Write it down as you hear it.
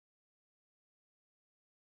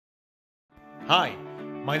Hi,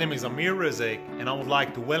 my name is Amir Rizik and I would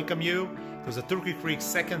like to welcome you to the Turkey Creek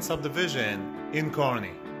 2nd Subdivision in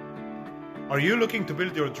Kearney. Are you looking to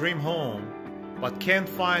build your dream home but can't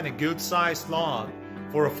find a good sized lot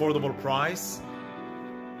for affordable price?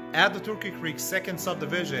 At the Turkey Creek 2nd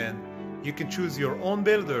Subdivision, you can choose your own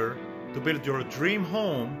builder to build your dream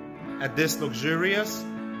home at this luxurious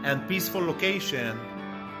and peaceful location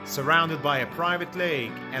surrounded by a private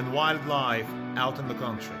lake and wildlife out in the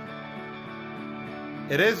country.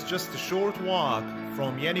 It is just a short walk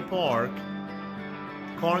from Yenny Park,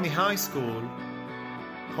 Kearney High School,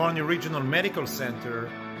 Kearney Regional Medical Center,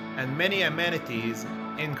 and many amenities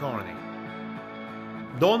in Kearney.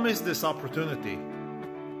 Don't miss this opportunity.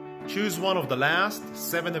 Choose one of the last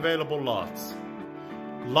 7 available lots.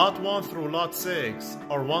 Lot 1 through Lot 6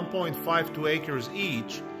 are 1.52 acres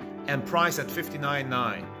each and priced at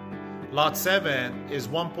 $59,900. Lot 7 is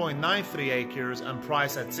 1.93 acres and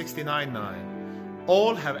priced at $69,900.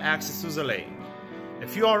 All have access to the lake.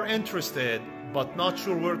 If you are interested but not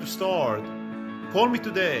sure where to start, call me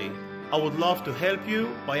today. I would love to help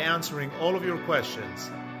you by answering all of your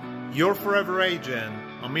questions. Your forever agent,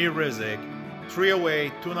 Amir Rizik,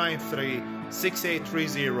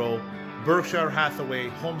 308-293-6830, Berkshire Hathaway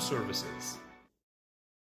Home Services.